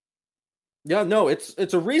 Yeah, no,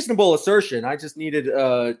 it's a reasonable assertion. I just needed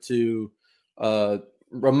to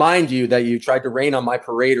remind you that you tried to rain on my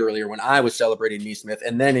parade earlier when I was celebrating Nesmith,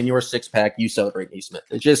 and then in your 6-pack you celebrate Nesmith.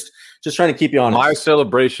 It's just trying to keep you honest. My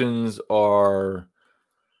celebrations are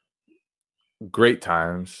great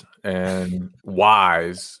times and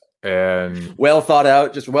wise and well thought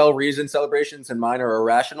out, just well reasoned celebrations, and mine are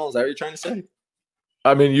irrational. Is that what you're trying to say?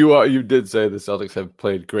 I mean, you did say the Celtics have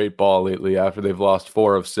played great ball lately after they've lost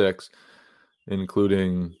 4 of 6,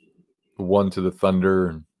 including 1 to the Thunder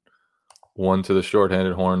and 1 to the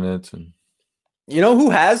shorthanded Hornets. And you know who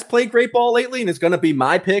has played great ball lately and is going to be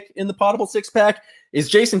my pick in the Potable 6-pack is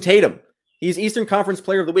Jason Tatum. He's Eastern Conference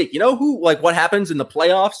Player of the Week. You know who, like, what happens in the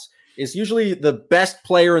playoffs is usually the best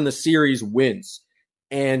player in the series wins.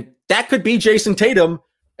 And that could be Jason Tatum,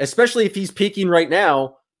 especially if he's peaking right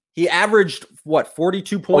now. He averaged,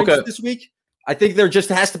 42 points this week? I think there just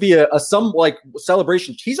has to be a some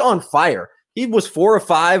celebration. He's on fire. He was 4 of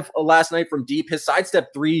 5 last night from deep. His sidestep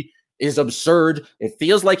 3 is absurd. It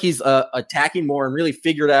feels like he's attacking more and really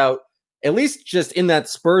figured out, at least just in that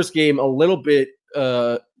Spurs game, a little bit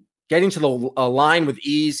getting to the line with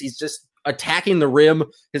ease. He's just attacking the rim.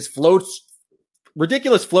 His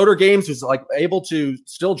ridiculous floater games, was like able to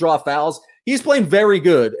still draw fouls. He's playing very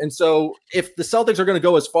good. And so if the Celtics are going to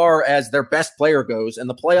go as far as their best player goes, and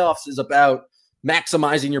the playoffs is about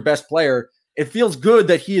maximizing your best player, it feels good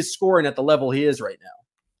that he is scoring at the level he is right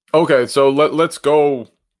now. Okay, so let's go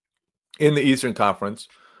in the Eastern Conference.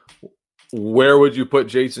 Where would you put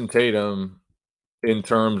Jason Tatum in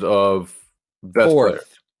terms of best player?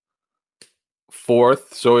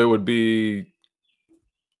 4th, so it would be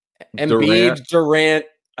Embiid, Durant,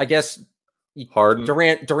 I guess Harden.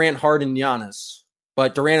 Durant, Harden, Giannis.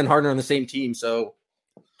 But Durant and Harden are on the same team, so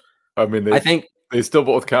I mean, I think they still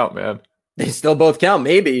both count, man. They still both count,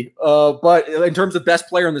 maybe. But in terms of best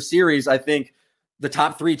player in the series, I think the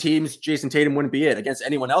top 3 teams, Jason Tatum wouldn't be it. Against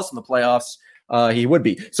anyone else in the playoffs, he would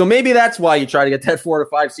be. So maybe that's why you try to get that 4 to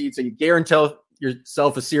 5 seed, so you guarantee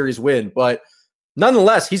yourself a series win. But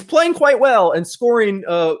nonetheless, he's playing quite well and scoring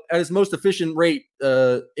at his most efficient rate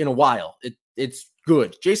in a while. It's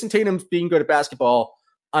good. Jason Tatum's being good at basketball.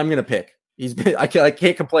 I'm going to pick. I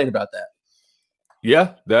can't complain about that.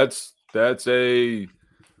 Yeah, that's a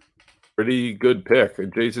pretty good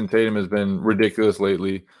pick. Jason Tatum has been ridiculous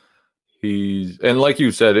lately. And like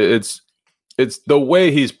you said, it's the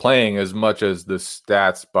way he's playing as much as the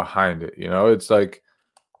stats behind it. You know, it's like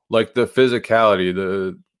the physicality,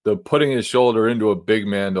 the putting his shoulder into a big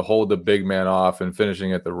man to hold the big man off and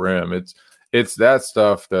finishing at the rim. It's that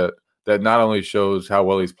stuff that not only shows how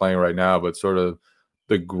well he's playing right now, but sort of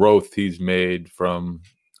the growth he's made from,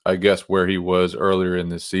 I guess, where he was earlier in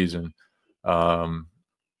this season.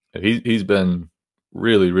 He's been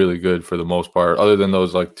really, really good for the most part, other than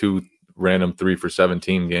those like 2 random 3 for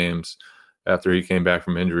 17 games after he came back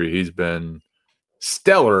from injury. He's been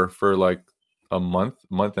stellar for like a month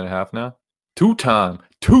and a half now. Two-time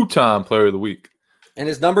player of the week. And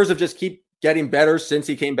his numbers have just getting better since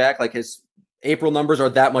he came back. Like his April numbers are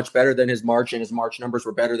that much better than his March, and his March numbers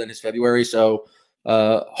were better than his February. So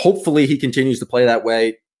hopefully he continues to play that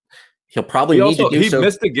way. He'll probably need to do so. He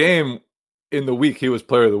missed a game in the week he was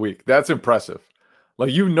player of the week. That's impressive.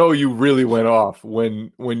 Like, you really went off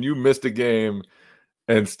when you missed a game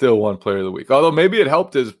and still won player of the week. Although maybe it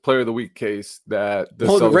helped his player of the week case that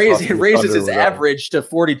it raises his average to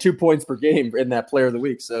 42 points per game in that player of the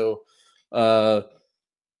week. So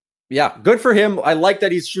yeah, good for him. I like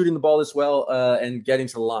that he's shooting the ball this well and getting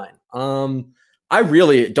to the line. I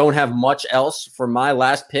really don't have much else for my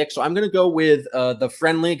last pick, so I'm going to go with the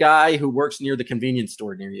friendly guy who works near the convenience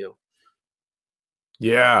store near you.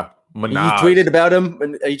 Yeah, Minaj. You tweeted about him,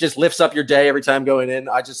 and he just lifts up your day every time going in.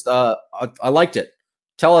 I just I liked it.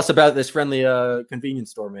 Tell us about this friendly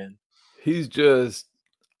convenience store man. He's just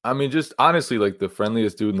honestly, like, the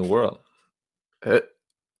friendliest dude in the world.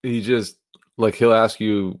 He just, like, he'll ask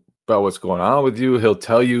you about what's going on with you. He'll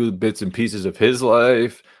tell you bits and pieces of his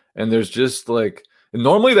life. And there's just, like,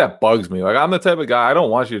 normally that bugs me. Like, I'm the type of guy, I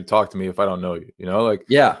don't want you to talk to me if I don't know you, you know? Like,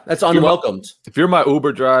 yeah, that's unwelcomed. If you're my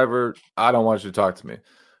Uber driver, I don't want you to talk to me.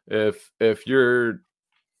 If you're,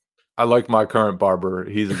 I like my current barber.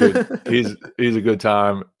 He's a good, he's a good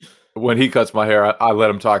time. When he cuts my hair, I let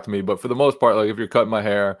him talk to me. But for the most part, like, if you're cutting my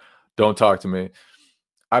hair, don't talk to me.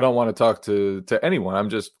 I don't want to talk to anyone. I'm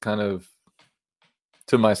just kind of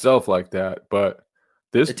to myself like that. But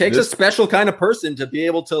it takes a special kind of person to be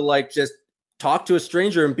able to, like, just talk to a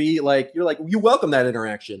stranger and be like, you're like, you welcome that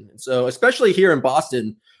interaction. And so, especially here in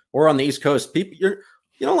Boston or on the East Coast, people, you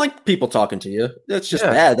don't like people talking to you. That's just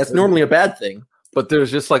bad. That's normally a bad thing. But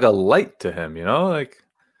there's just, like, a light to him, you know, like,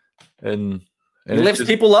 and he lifts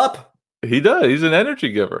people up. He does. He's an energy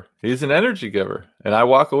giver. And I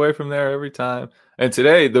walk away from there every time. And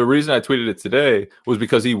today, the reason I tweeted it today was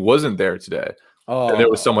because he wasn't there today. Oh. And there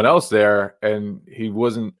was someone else there, and he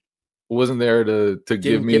wasn't there to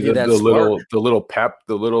give me the little pep,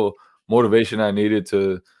 the little motivation I needed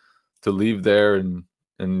to leave there and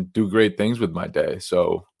do great things with my day.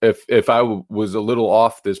 So if I was a little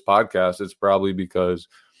off this podcast, it's probably because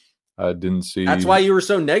I didn't see. That's why you were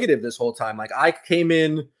so negative this whole time. Like, I came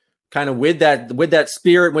in kind of with that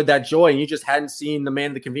spirit, with that joy, and you just hadn't seen the man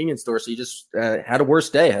at the convenience store, so you just had a worse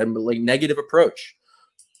day, had a, like, negative approach.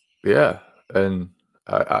 Yeah. And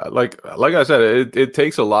I like I said, it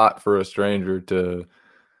takes a lot for a stranger to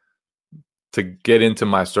get into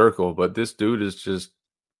my circle, but this dude is just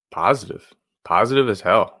positive as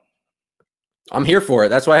hell. I'm here for it.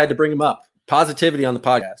 That's why I had to bring him up. Positivity on the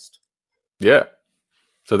podcast. Yeah.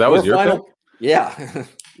 So that was your pick? Yeah.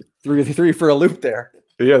 three for a loop there.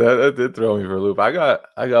 Yeah, that did throw me for a loop. I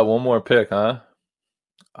got one more pick, huh?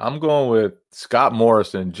 I'm going with Scott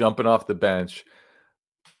Morrison jumping off the bench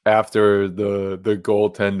after the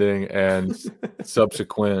goaltending and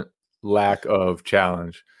subsequent lack of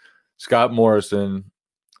challenge. Scott Morrison,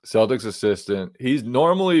 Celtics assistant, he's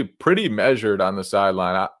normally pretty measured on the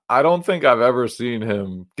sideline. I don't think I've ever seen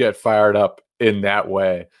him get fired up in that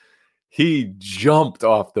way. He jumped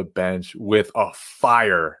off the bench with a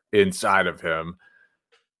fire inside of him.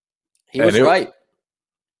 He was right.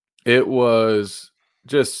 It was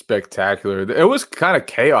just spectacular. It was kind of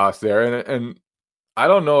chaos there, and I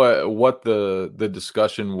don't know what the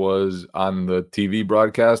discussion was on the TV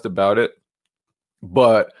broadcast about it,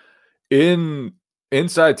 but inside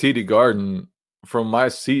TD Garden, from my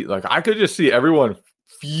seat, like, I could just see everyone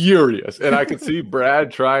furious, and I could see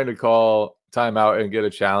Brad trying to call timeout and get a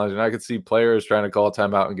challenge, and I could see players trying to call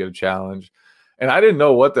timeout and get a challenge, and I didn't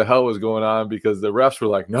know what the hell was going on because the refs were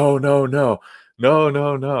like, no,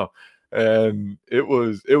 and it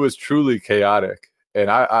was truly chaotic. And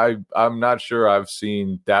I'm not sure I've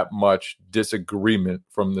seen that much disagreement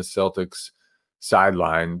from the Celtics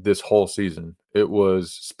sideline this whole season. It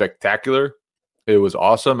was spectacular. It was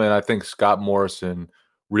awesome. And I think Scott Morrison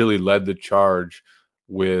really led the charge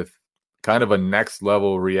with kind of a next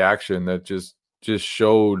level reaction that just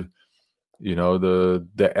showed, you know,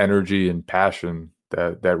 the energy and passion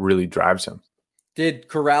that really drives him. Did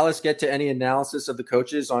Corrales get to any analysis of the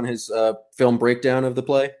coaches on his film breakdown of the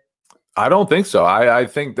play? I don't think so. I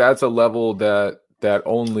think that's a level that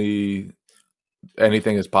only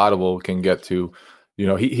anything is potable can get to. You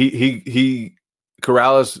know, he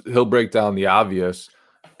Corrales, he'll break down the obvious,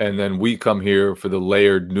 and then we come here for the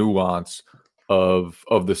layered nuance of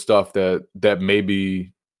the stuff that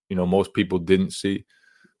maybe, you know, most people didn't see.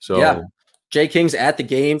 So yeah, Jay King's at the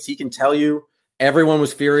games. He can tell you everyone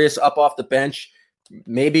was furious up off the bench.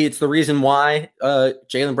 Maybe it's the reason why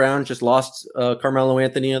Jaylen Brown just lost Carmelo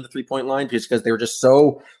Anthony on the 3-point line, just because they were just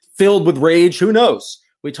so filled with rage. Who knows?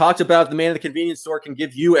 We talked about the man at the convenience store can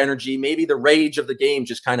give you energy. Maybe the rage of the game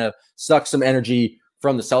just kind of sucks some energy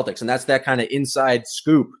from the Celtics. And that's that kind of inside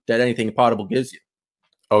scoop that Anything Potable gives you.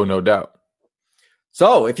 Oh, no doubt.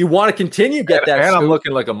 So if you want to continue get that and scoop, I'm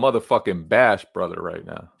looking like a motherfucking Bash brother right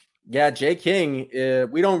now. Yeah, Jay King,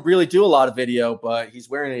 we don't really do a lot of video, but he's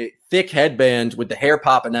wearing a thick headband with the hair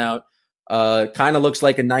popping out. Kind of looks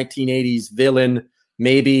like a 1980s villain.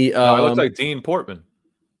 Maybe. I look like Dean Portman.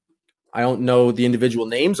 I don't know the individual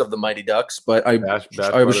names of the Mighty Ducks, but I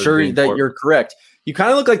was sure Dean that Portman. you're correct. You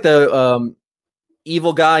kind of look like the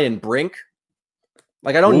evil guy in Brink.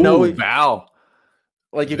 Like, I don't know. Val.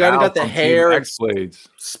 Like, you kind of got the hair. X-Blades.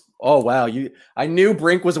 Oh, wow. I knew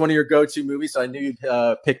Brink was one of your go-to movies, so I knew you'd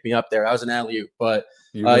pick me up there. I was an alley-oop, but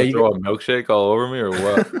You gonna throw a milkshake all over me or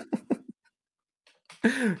what?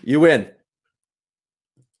 You win.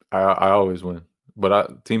 I always win.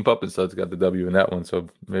 But Team Puppet Stud's got the W in that one, so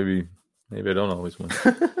maybe I don't always win.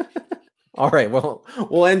 All right, well,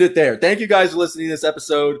 we'll end it there. Thank you guys for listening to this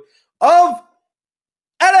episode of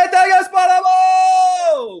Anything is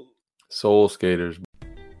Potable! Soul Skaters.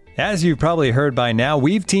 As you've probably heard by now,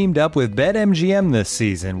 we've teamed up with BetMGM this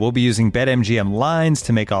season. We'll be using BetMGM lines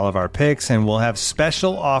to make all of our picks, and we'll have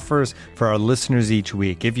special offers for our listeners each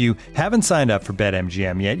week. If you haven't signed up for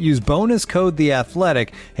BetMGM yet, use bonus code The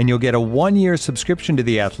Athletic, and you'll get a 1-year subscription to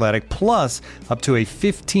The Athletic, plus up to a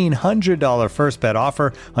 $1,500 first bet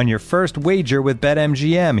offer on your first wager with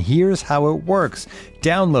BetMGM. Here's how it works.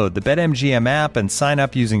 Download the BetMGM app and sign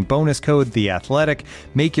up using bonus code The Athletic.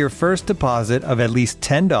 Make your first deposit of at least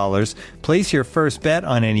 $10. Place your first bet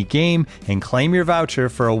on any game and claim your voucher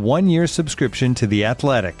for a 1-year subscription to The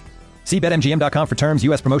Athletic. See BetMGM.com for terms.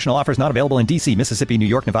 U.S. promotional offers not available in D.C., Mississippi, New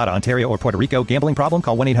York, Nevada, Ontario, or Puerto Rico. Gambling problem?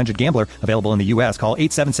 Call 1-800-GAMBLER. Available in the U.S. Call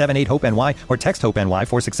 877-8-HOPE-NY or text HOPE-NY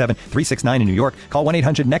 467-369 in New York. Call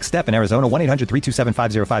 1-800-NEXT-STEP in Arizona.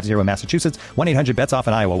 1-800-327-5050 in Massachusetts. 1-800-BETS-OFF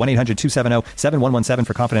in Iowa. 1-800-270-7117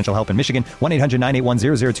 for confidential help in Michigan.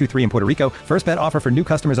 1-800-981-0023 in Puerto Rico. First bet offer for new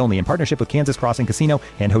customers only in partnership with Kansas Crossing Casino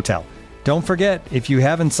and Hotel. Don't forget, if you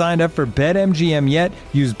haven't signed up for BetMGM yet,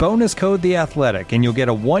 use bonus code The Athletic, and you'll get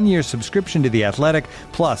a 1-year subscription to The Athletic,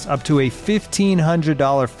 plus up to a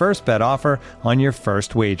 $1,500 first bet offer on your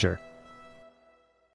first wager.